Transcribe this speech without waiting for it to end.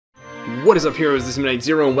What is up, heroes? This is Midnight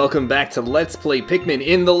Zero, and welcome back to Let's Play Pikmin.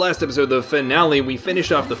 In the last episode, the finale, we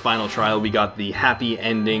finished off the final trial. We got the happy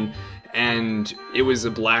ending, and it was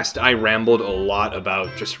a blast. I rambled a lot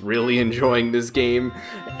about just really enjoying this game,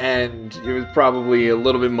 and it was probably a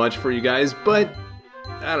little bit much for you guys, but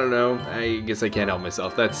I don't know. I guess I can't help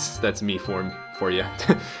myself. That's me for you.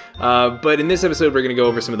 But in this episode, we're going to go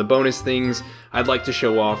over some of the bonus things. I'd like to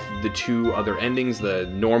show off the two other endings. The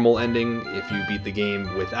normal ending, if you beat the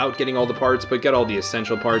game without getting all the parts, but get all the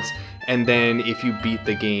essential parts. And then if you beat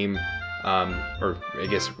the game, or I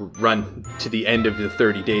guess run to the end of the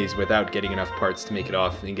 30 days without getting enough parts to make it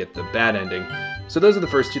off and get the bad ending. So those are the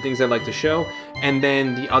first two things I'd like to show. And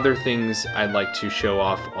then the other things I'd like to show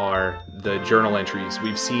off are the journal entries.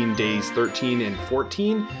 We've seen days 13 and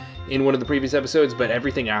 14 in one of the previous episodes, but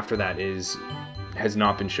everything after that has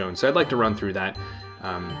not been shown. So I'd like to run through that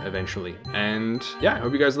eventually. And yeah, I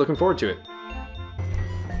hope you guys are looking forward to it.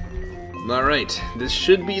 Alright, this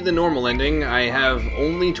should be the normal ending. I have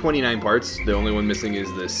only 29 parts. The only one missing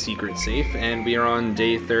is the secret safe, and we are on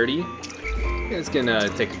day 30. It's gonna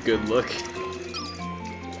take a good look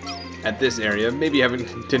at this area. Maybe you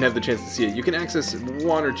didn't have the chance to see it. You can access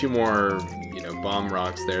one or two more, bomb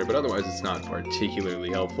rocks there, but otherwise it's not particularly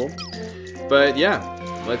helpful. But yeah,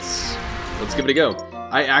 let's give it a go.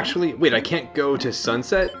 Wait, I can't go to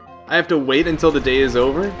sunset? I have to wait until the day is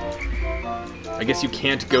over? I guess you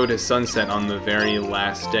can't go to sunset on the very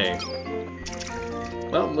last day.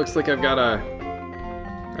 Well, looks like I've got a,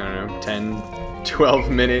 I don't know, 10, 12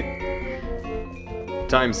 minute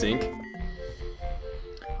time sink.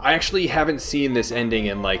 I actually haven't seen this ending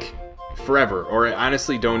in like forever, or I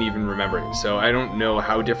honestly don't even remember it, so I don't know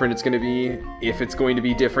how different it's going to be. If it's going to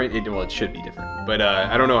be different, well, it should be different, but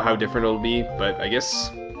I don't know how different it'll be, but I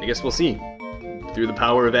guess we'll see. Through the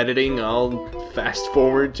power of editing, I'll fast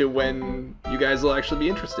forward to when you guys will actually be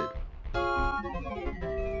interested.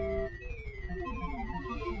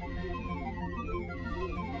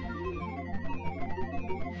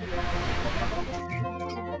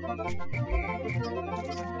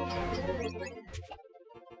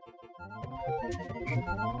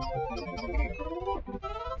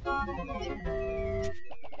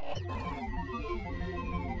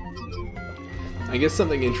 I guess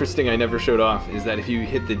something interesting I never showed off is that if you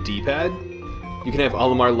hit the D-pad, you can have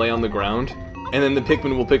Olimar lay on the ground, and then the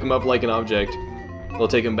Pikmin will pick him up like an object. They'll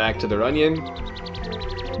take him back to their onion,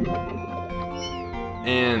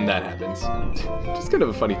 and that happens. Just kind of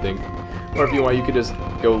a funny thing. Or if you want, you could just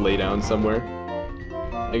go lay down somewhere.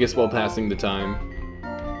 I guess while passing the time,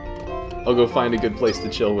 I'll go find a good place to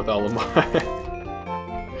chill with Olimar.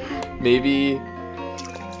 Maybe,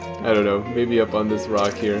 I don't know, maybe up on this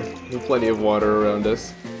rock here. There's plenty of water around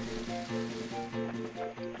us.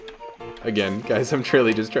 Again, guys, I'm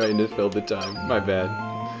truly just trying to fill the time. My bad.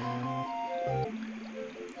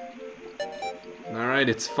 Alright,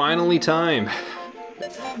 it's finally time.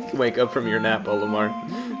 Wake up from your nap, Olimar.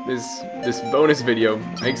 This bonus video,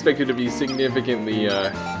 I expect it to be significantly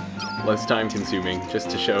less time consuming, just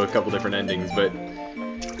to show a couple different endings,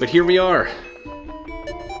 but here we are.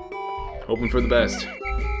 Hoping for the best.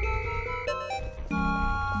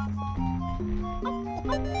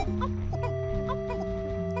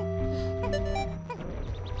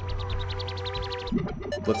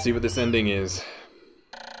 Let's see what this ending is.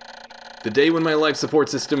 The day when my life support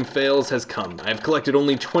system fails has come. I have collected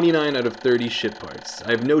only 29 out of 30 ship parts.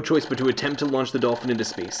 I have no choice but to attempt to launch the Dolphin into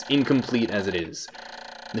space, incomplete as it is.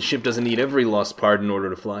 The ship doesn't need every lost part in order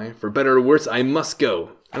to fly. For better or worse, I must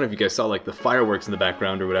go. I don't know if you guys saw like the fireworks in the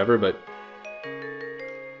background or whatever, but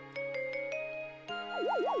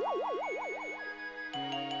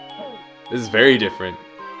this is very different.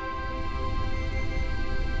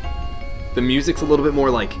 The music's a little bit more,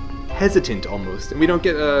 like, hesitant, almost. And we don't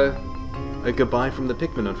get a goodbye from the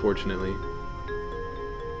Pikmin, unfortunately.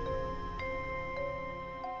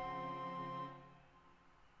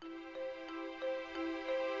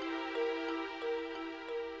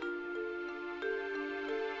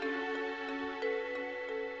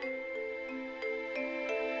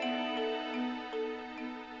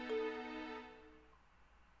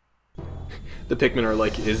 The Pikmin are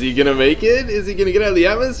like, is he gonna make it? Is he gonna get out of the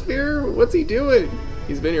atmosphere? What's he doing?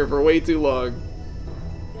 He's been here for way too long.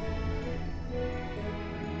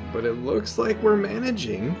 But it looks like we're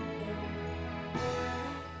managing.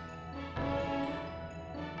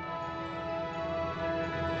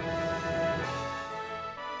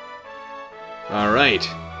 Alright,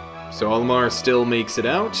 so Olimar still makes it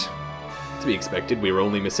out. To be expected, we were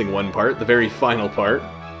only missing one part, the very final part.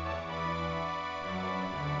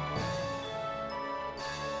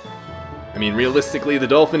 I mean, realistically, the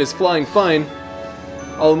dolphin is flying fine.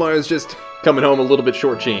 Olimar is just coming home a little bit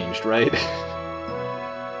shortchanged, right?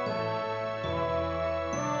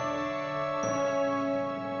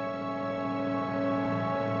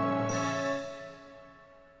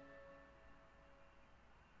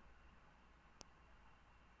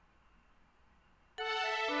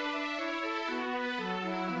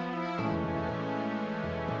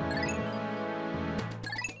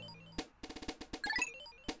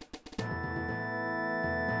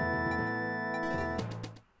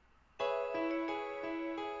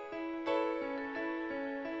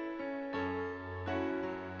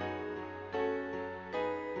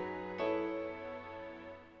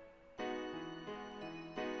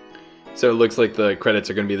 So it looks like the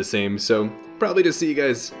credits are going to be the same, so probably just see you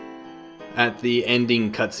guys at the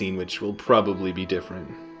ending cutscene, which will probably be different.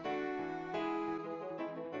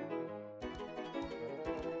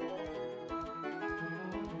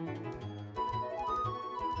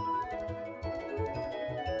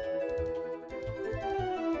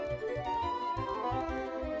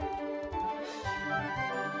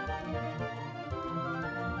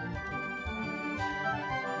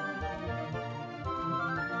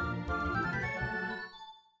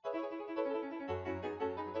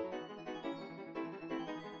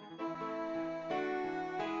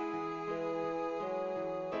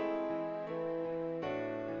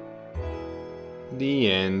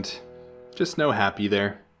 The end. Just no happy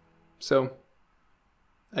there. So,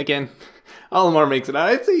 again, Olimar makes it out.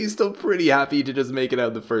 I'd say he's still pretty happy to just make it out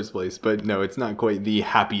in the first place, but no, it's not quite the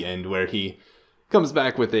happy end where he comes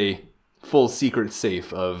back with a full secret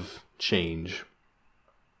safe of change.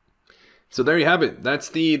 So there you have it. That's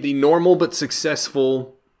the normal but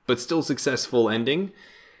successful, but still successful ending.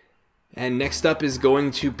 And next up is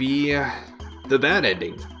going to be the bad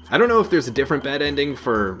ending. I don't know if there's a different bad ending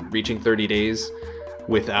for reaching 30 days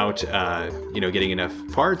without, getting enough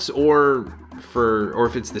parts, or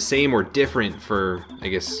if it's the same or different for, I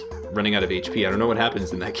guess, running out of HP. I don't know what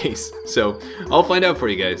happens in that case. So I'll find out for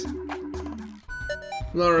you guys.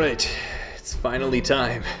 All right, it's finally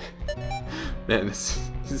time. Man, this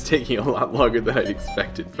is taking a lot longer than I'd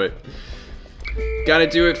expected, but gotta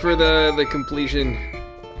do it for the completion.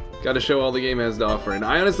 Gotta show all the game has to offer. And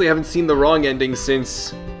I honestly haven't seen the wrong ending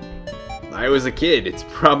since I was a kid. It's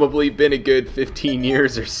probably been a good 15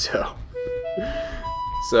 years or so.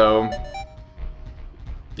 So,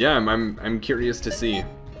 yeah, I'm curious to see.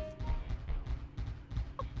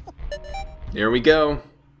 Here we go.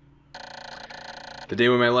 The day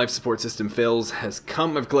when my life support system fails has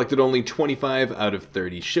come. I've collected only 25 out of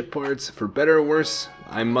 30 ship parts. For better or worse,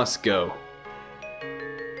 I must go.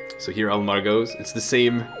 So here Olimar goes. It's the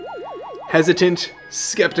same hesitant,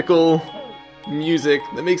 skeptical music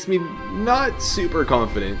that makes me not super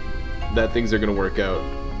confident that things are gonna work out.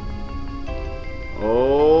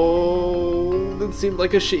 Oh, that seemed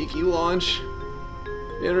like a shaky launch.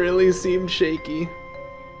 It really seemed shaky.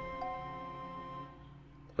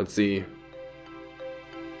 Let's see.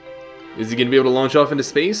 Is he gonna be able to launch off into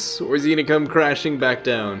space, or is he gonna come crashing back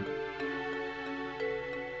down?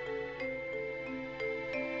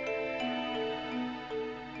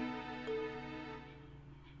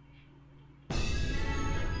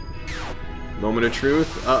 Moment of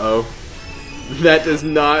truth? Uh-oh. That does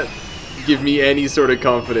not give me any sort of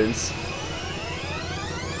confidence.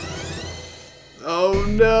 Oh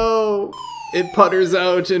no! It putters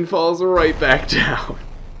out and falls right back down.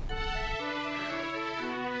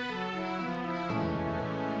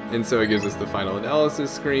 And so it gives us the final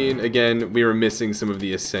analysis screen. Again, we were missing some of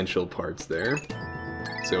the essential parts there.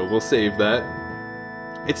 So we'll save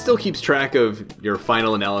that. It still keeps track of your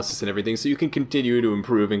final analysis and everything, so you can continue to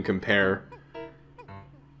improve and compare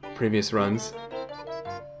previous runs.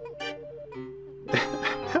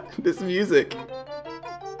 This music.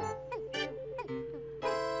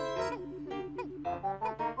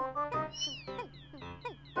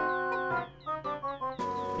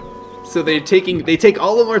 So they take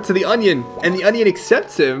Olimar to the Onion, and the Onion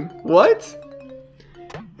accepts him. What?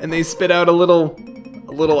 And they spit out a little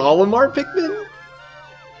Olimar Pikmin?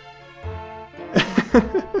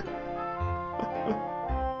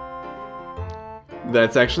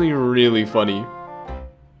 That's actually really funny.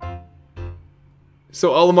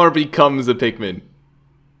 So Olimar becomes a Pikmin.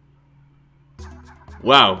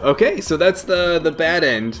 Wow, okay, so that's the bad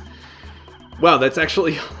end. Wow, that's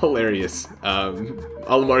actually hilarious.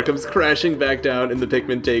 Olimar comes crashing back down, and the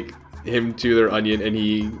Pikmin take him to their Onion, and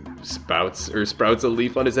he sprouts a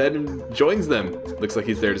leaf on his head and joins them. Looks like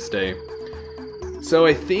he's there to stay. So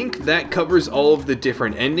I think that covers all of the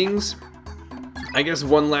different endings. I guess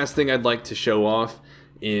one last thing I'd like to show off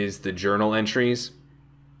is the journal entries.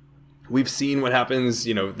 We've seen what happens,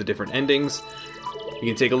 the different endings. You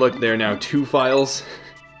can take a look. There are now 2 files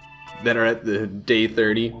that are at the day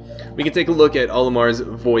 30. We can take a look at Olimar's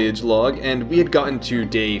voyage log, and we had gotten to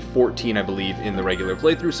day 14, I believe, in the regular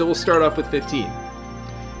playthrough, so we'll start off with 15.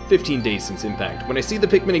 15 days since impact. When I see the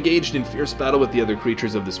Pikmin engaged in fierce battle with the other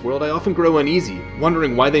creatures of this world, I often grow uneasy,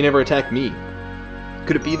 wondering why they never attack me.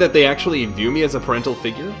 Could it be that they actually view me as a parental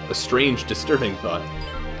figure? A strange, disturbing thought.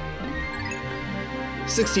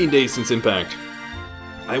 16 days since impact.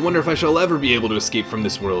 I wonder if I shall ever be able to escape from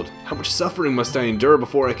this world. How much suffering must I endure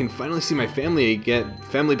before I can finally see my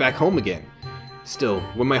family back home again? Still,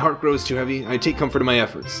 when my heart grows too heavy, I take comfort in my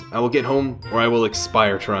efforts. I will get home, or I will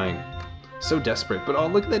expire trying. So desperate, but oh,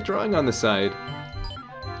 look at that drawing on the side.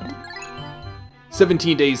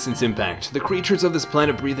 17 days since impact. The creatures of this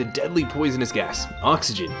planet breathe a deadly poisonous gas,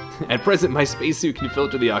 oxygen. At present, my spacesuit can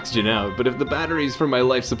filter the oxygen out, but if the batteries for my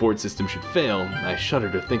life support system should fail, I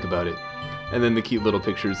shudder to think about it. And then the cute little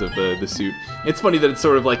pictures of the suit. It's funny that it's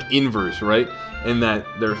sort of like inverse, right? In that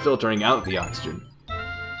they're filtering out the oxygen.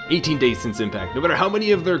 18 days since impact. No matter how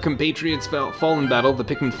many of their compatriots fall in battle, the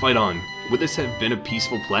Pikmin fight on. Would this have been a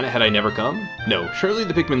peaceful planet had I never come? No, surely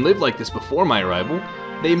the Pikmin lived like this before my arrival.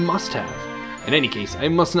 They must have. In any case, I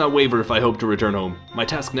must not waver if I hope to return home. My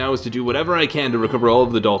task now is to do whatever I can to recover all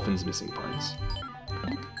of the dolphin's missing parts.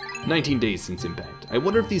 19 days since impact. I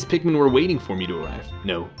wonder if these Pikmin were waiting for me to arrive.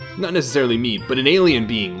 No, not necessarily me, but an alien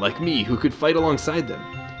being like me who could fight alongside them.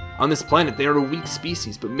 On this planet, they are a weak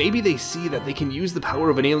species, but maybe they see that they can use the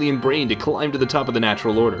power of an alien brain to climb to the top of the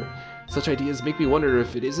natural order. Such ideas make me wonder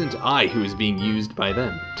if it isn't I who is being used by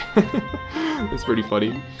them. That's pretty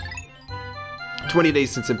funny. 20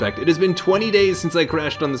 days since impact. It has been 20 days since I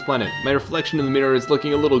crashed on this planet. My reflection in the mirror is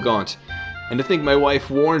looking a little gaunt. And to think my wife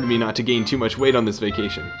warned me not to gain too much weight on this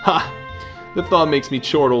vacation. Ha! The thought makes me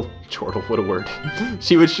chortle. Chortle, what a word.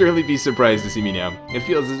 She would surely be surprised to see me now. It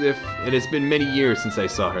feels as if it has been many years since I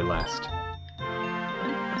saw her last.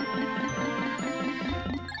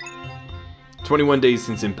 21 days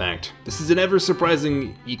since impact. This is an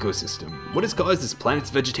ever-surprising ecosystem. What has caused this planet's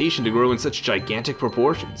vegetation to grow in such gigantic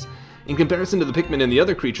proportions? In comparison to the Pikmin and the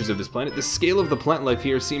other creatures of this planet, the scale of the plant life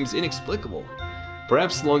here seems inexplicable.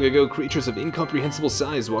 Perhaps long ago, creatures of incomprehensible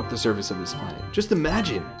size walked the surface of this planet. Just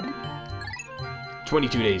imagine!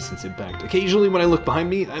 22 days since impact. Occasionally when I look behind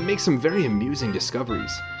me, I make some very amusing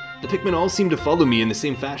discoveries. The Pikmin all seem to follow me in the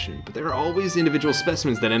same fashion, but there are always individual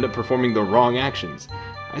specimens that end up performing the wrong actions.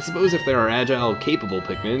 I suppose if there are agile, capable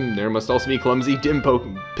Pikmin, there must also be clumsy, dim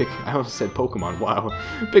I almost said Pokemon, wow.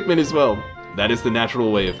 Pikmin as well. That is the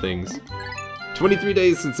natural way of things. 23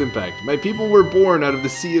 days since impact. My people were born out of the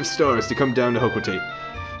sea of stars to come down to Hocotate.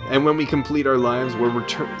 And when we complete our lives,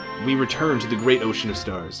 we return to the great ocean of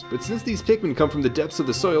stars. But since these Pikmin come from the depths of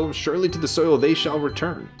the soil, surely to the soil they shall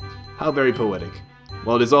return. How very poetic.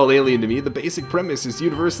 While it is all alien to me, the basic premise is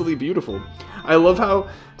universally beautiful. I love how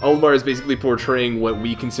Olimar is basically portraying what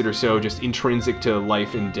we consider so just intrinsic to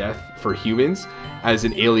life and death for humans as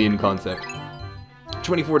an alien concept.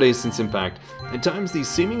 24 days since impact. At times, these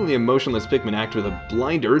seemingly emotionless Pikmin act with a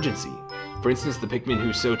blind urgency. For instance, the Pikmin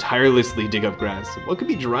who so tirelessly dig up grass. What could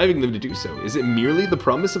be driving them to do so? Is it merely the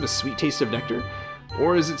promise of a sweet taste of nectar?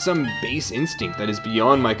 Or is it some base instinct that is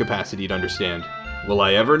beyond my capacity to understand? Will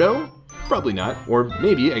I ever know? Probably not. Or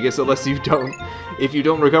maybe, I guess unless you don't. If you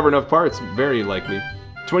don't recover enough parts, very likely.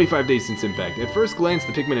 25 days since impact. At first glance,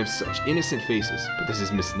 the Pikmin have such innocent faces, but this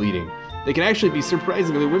is misleading. They can actually be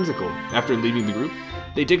surprisingly whimsical. After leaving the group,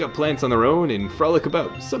 they dig up plants on their own and frolic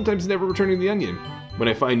about, sometimes never returning the onion. When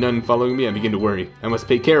I find none following me, I begin to worry. I must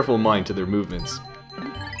pay careful mind to their movements.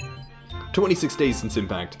 26 days since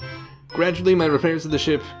impact. Gradually, my repairs of the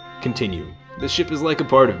ship continue. The ship is like a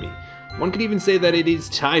part of me. One could even say that it is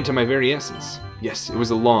tied to my very essence. Yes, it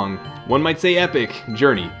was a long, one might say epic,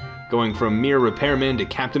 journey, going from mere repairman to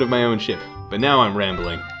captain of my own ship. But now I'm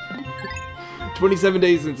rambling. 27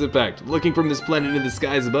 days since impact. Looking from this planet in the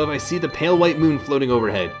skies above, I see the pale white moon floating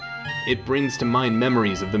overhead. It brings to mind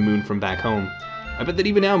memories of the moon from back home. I bet that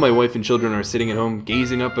even now my wife and children are sitting at home,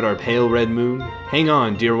 gazing up at our pale red moon. Hang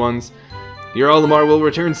on, dear ones. Your Olimar will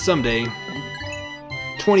return someday.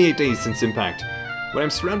 28 days since impact. When I'm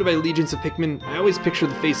surrounded by legions of Pikmin, I always picture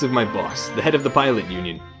the face of my boss, the head of the pilot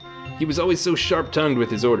union. He was always so sharp-tongued with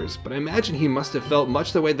his orders, but I imagine he must have felt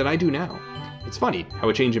much the way that I do now. It's funny how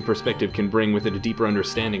a change in perspective can bring with it a deeper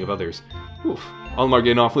understanding of others. Oof, Olimar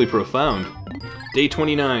getting awfully profound. Day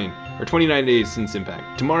 29, or 29 days since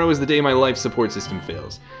impact. Tomorrow is the day my life support system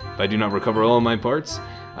fails. If I do not recover all of my parts,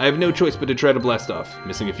 I have no choice but to try to blast off.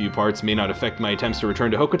 Missing a few parts may not affect my attempts to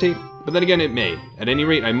return to Hocotate, but then again it may. At any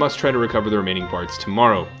rate, I must try to recover the remaining parts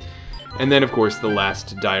tomorrow. And then, of course, the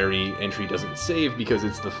last diary entry doesn't save because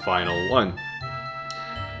it's the final one.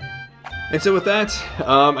 And so with that,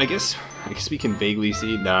 I guess we can vaguely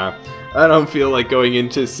see. Nah, I don't feel like going in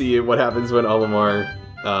to see what happens when Olimar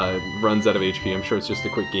runs out of HP. I'm sure it's just a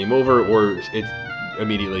quick game over, or it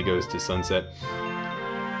immediately goes to sunset.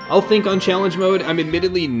 I'll think on challenge mode. I'm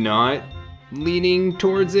admittedly not leaning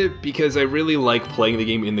towards it because I really like playing the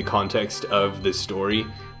game in the context of the story,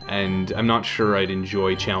 and I'm not sure I'd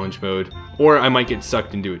enjoy challenge mode, or I might get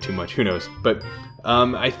sucked into it too much, who knows. But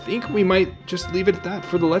I think we might just leave it at that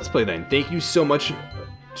for the Let's Play then. Thank you so much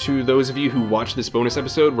to those of you who watched this bonus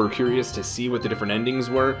episode. We're curious to see what the different endings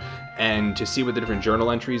were and to see what the different journal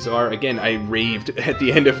entries are. Again, I raved at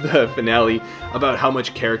the end of the finale about how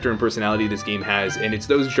much character and personality this game has, and it's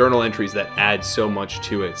those journal entries that add so much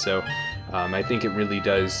to it. So I think it really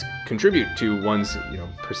does contribute to one's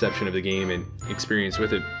perception of the game and experience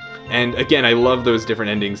with it. And again, I love those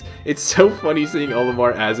different endings. It's so funny seeing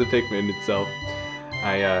Olimar as a Pikmin itself.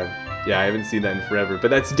 Yeah, I haven't seen that in forever, but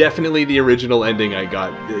that's definitely the original ending I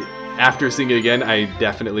got. After seeing it again, I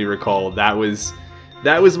definitely recall that was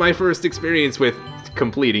my first experience with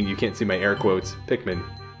completing, you can't see my air quotes, Pikmin.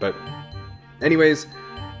 But anyways,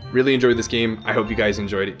 really enjoyed this game. I hope you guys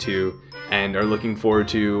enjoyed it too, and are looking forward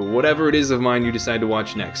to whatever it is of mine you decide to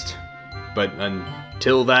watch next. But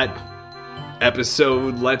until that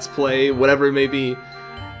episode, Let's Play, whatever it may be,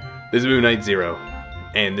 this is Moon Knight Zero,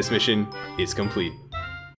 and this mission is complete.